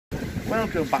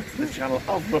Welcome back to the channel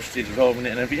of Rusty's Roaming,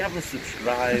 and if you haven't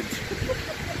subscribed,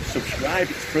 subscribe,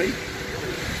 it's free.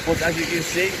 But as you can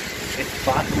see, it's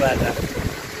bad weather.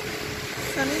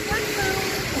 Sunny Blackpool.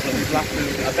 Sunny Blackpool.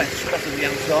 I bet it's better than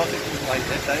the Antarctic was like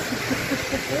this, eh?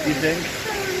 You think?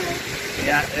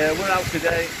 Yeah, we're out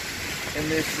today in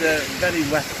this very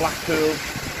wet Blackpool.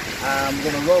 We're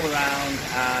going to roam around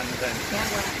and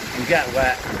get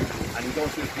wet and go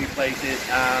to a few places,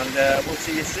 and we'll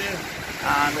see you soon.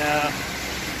 And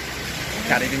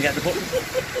can't even get the button.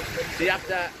 See you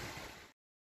after.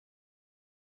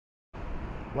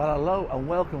 Well, hello and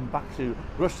welcome back to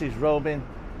Rusty's Roaming,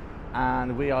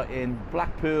 and we are in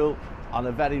Blackpool on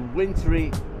a very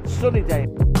wintry, sunny day.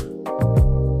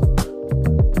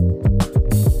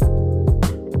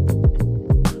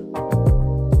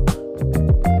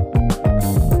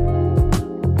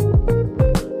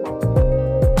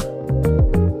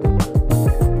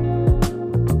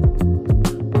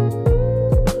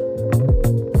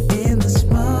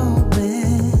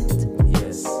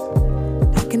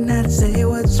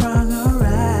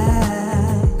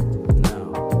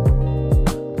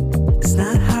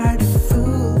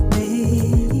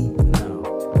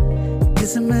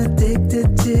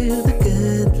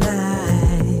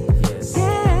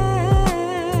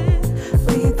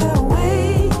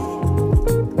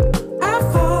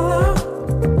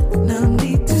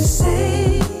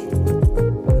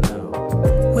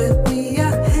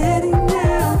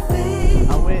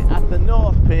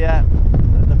 Pier. At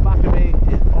the back of me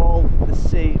is all the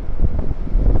sea,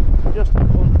 just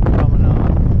fun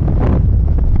promenade.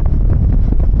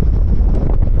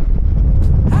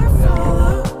 I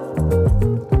follow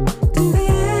to the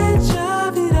edge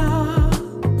of it all,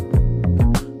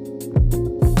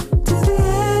 to the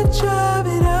edge of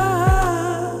it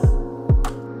all.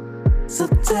 So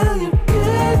tell your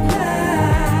good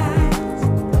nights,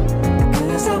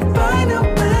 'cause I'll find no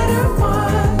better one.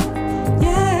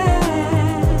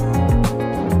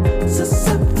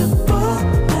 Susceptible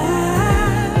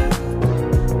now,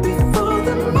 before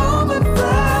the moment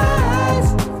flies.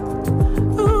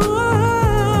 Ooh,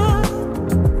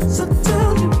 so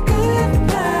tell you good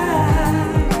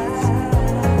nights,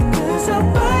 'cause I'll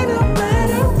find a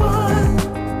better one.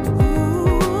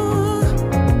 Ooh,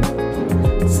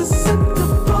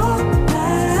 susceptible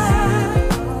now,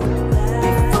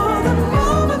 before the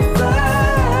moment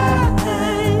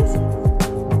flies.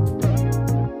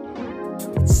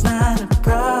 It's not a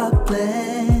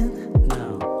problem, no,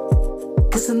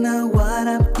 'cause I know what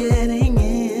I'm getting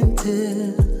into.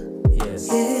 Yes.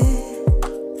 Yeah.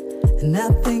 And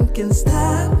nothing can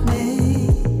stop me,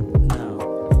 no,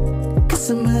 'cause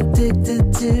I'm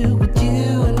addicted to what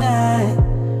you and I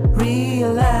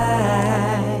realize.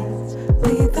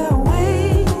 Lead the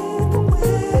way,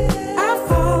 I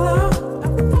follow,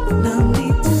 no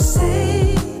need to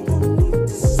say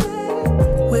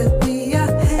where we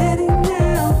are heading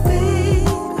now, babe.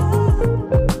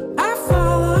 I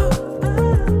follow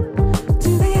to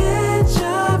the edge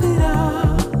of it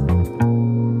all.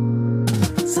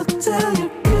 So tell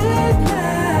your good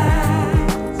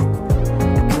nights,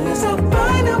 'cause I'll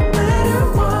find a better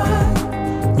one.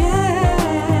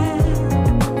 Yeah,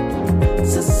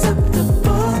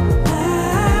 susceptible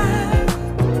now,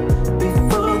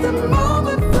 before the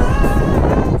moment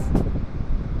flies.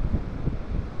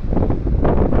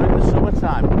 During the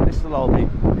summertime, this will all be,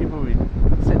 people will be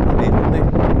sitting on these, won't they?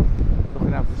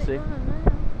 Looking out to sea.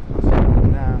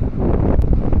 Sitting now.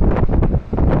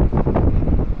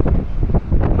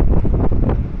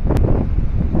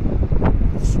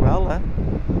 Swell, eh?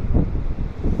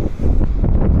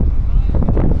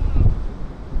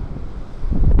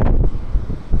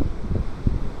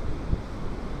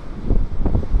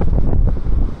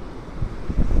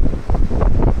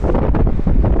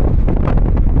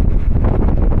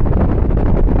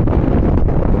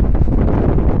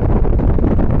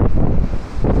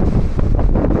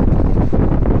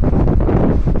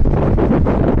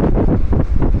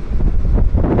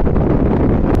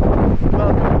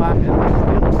 Welcome back, and this is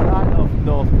the other side of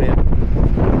North Pier.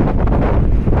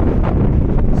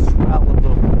 Swell of the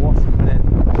water coming in.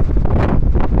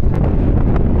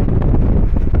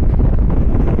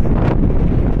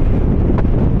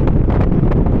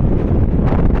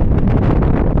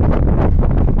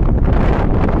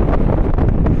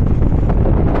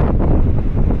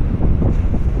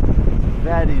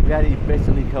 Very, very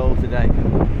bitterly cold today.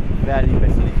 Very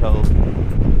bitterly cold.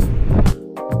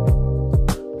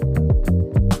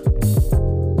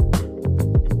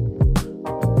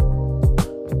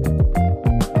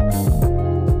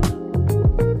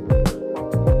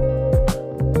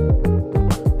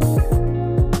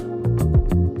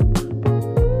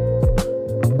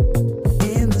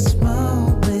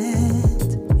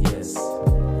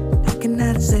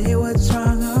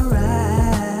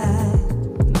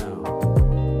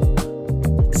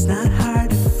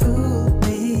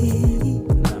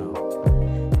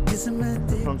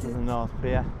 front of the North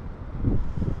Pier.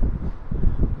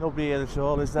 Nobody here at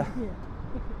all, is there? Yeah.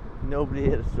 Nobody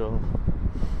here at all.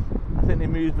 I think the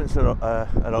amusements are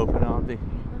open, aren't they?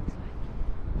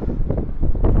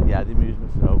 Yeah, the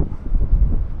amusements are open.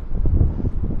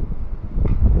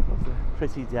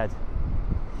 Pretty dead.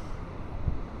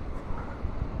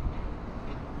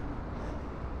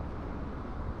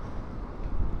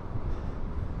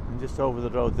 And just over the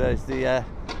road there's the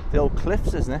old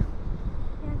cliffs, isn't it?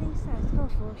 Yeah, I think so. It's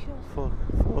called Foreshore.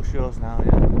 Foreshores now,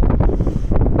 yeah.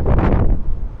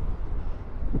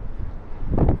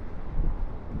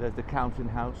 There's the counting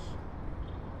house.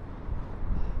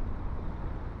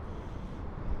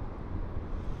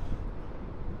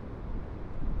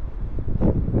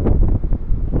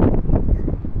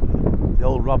 The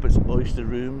old Robert's oyster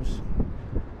rooms,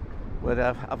 where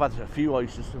I've had a few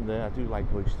oysters from there. I do like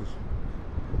oysters.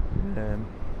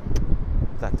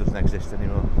 That doesn't exist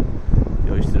anymore.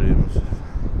 The oyster rooms.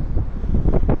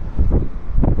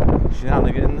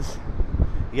 Shenanigans,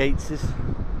 Yates's.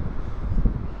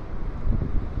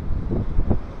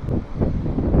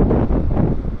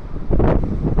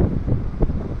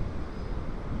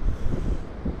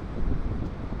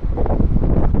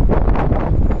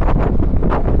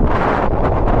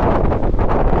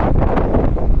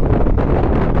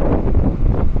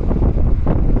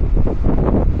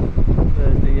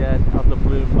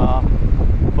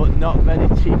 Not very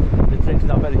cheap. The drink's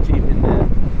not very cheap in there.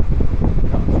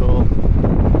 Not at all.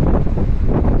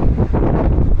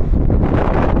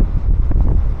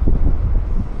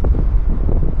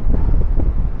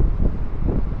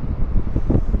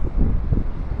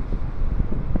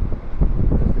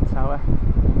 There's the tower.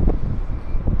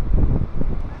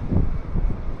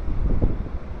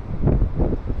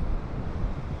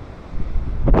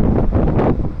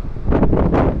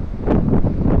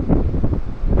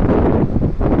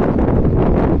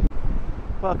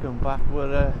 Welcome back.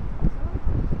 We're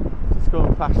just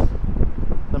going past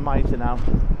the Mitre now.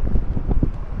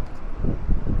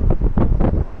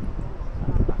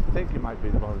 I think it might be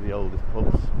one of the oldest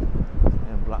pubs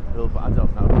in Blackpool, but I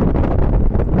don't know.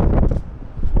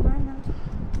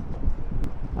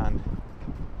 And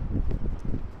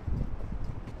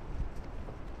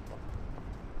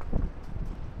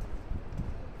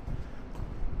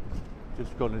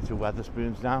just going into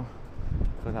Wetherspoons now.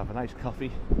 Going to have a nice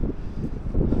coffee.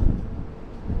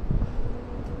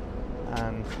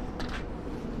 And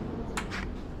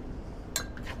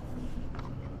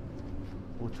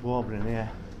what's warm in here?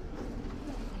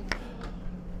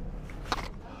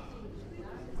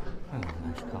 Oh,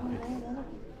 nice coffee.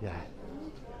 Yeah.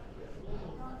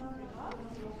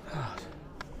 God.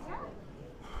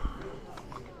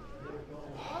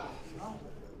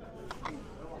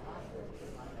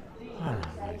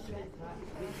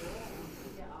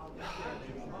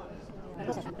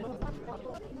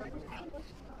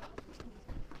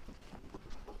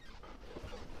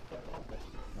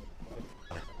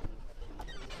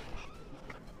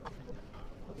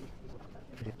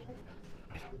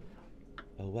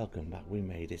 Well, welcome back. We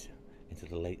made it into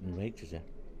the Leighton Rakes, is it?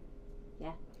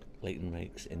 Yeah. Leighton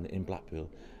Rakes in Blackpool,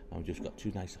 and we've just got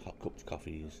two nice hot cups of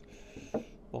coffees,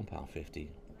 £1.50,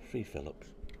 free fill-ups.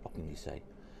 What can you say?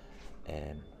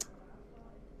 And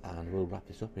we'll wrap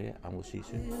this up here, and we'll see you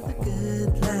soon. Bye bye.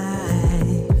 Good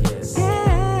life. Yes.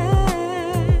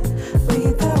 Yeah,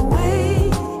 lead the way.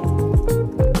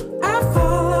 I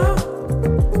follow.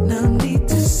 No need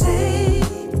to say.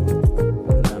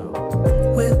 No.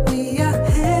 Where we are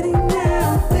heading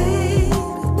now, babe.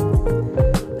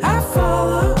 I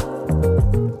follow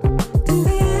to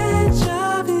the edge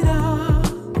of it all.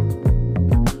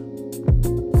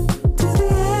 To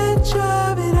the edge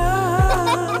of it all.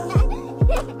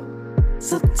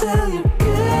 So tell your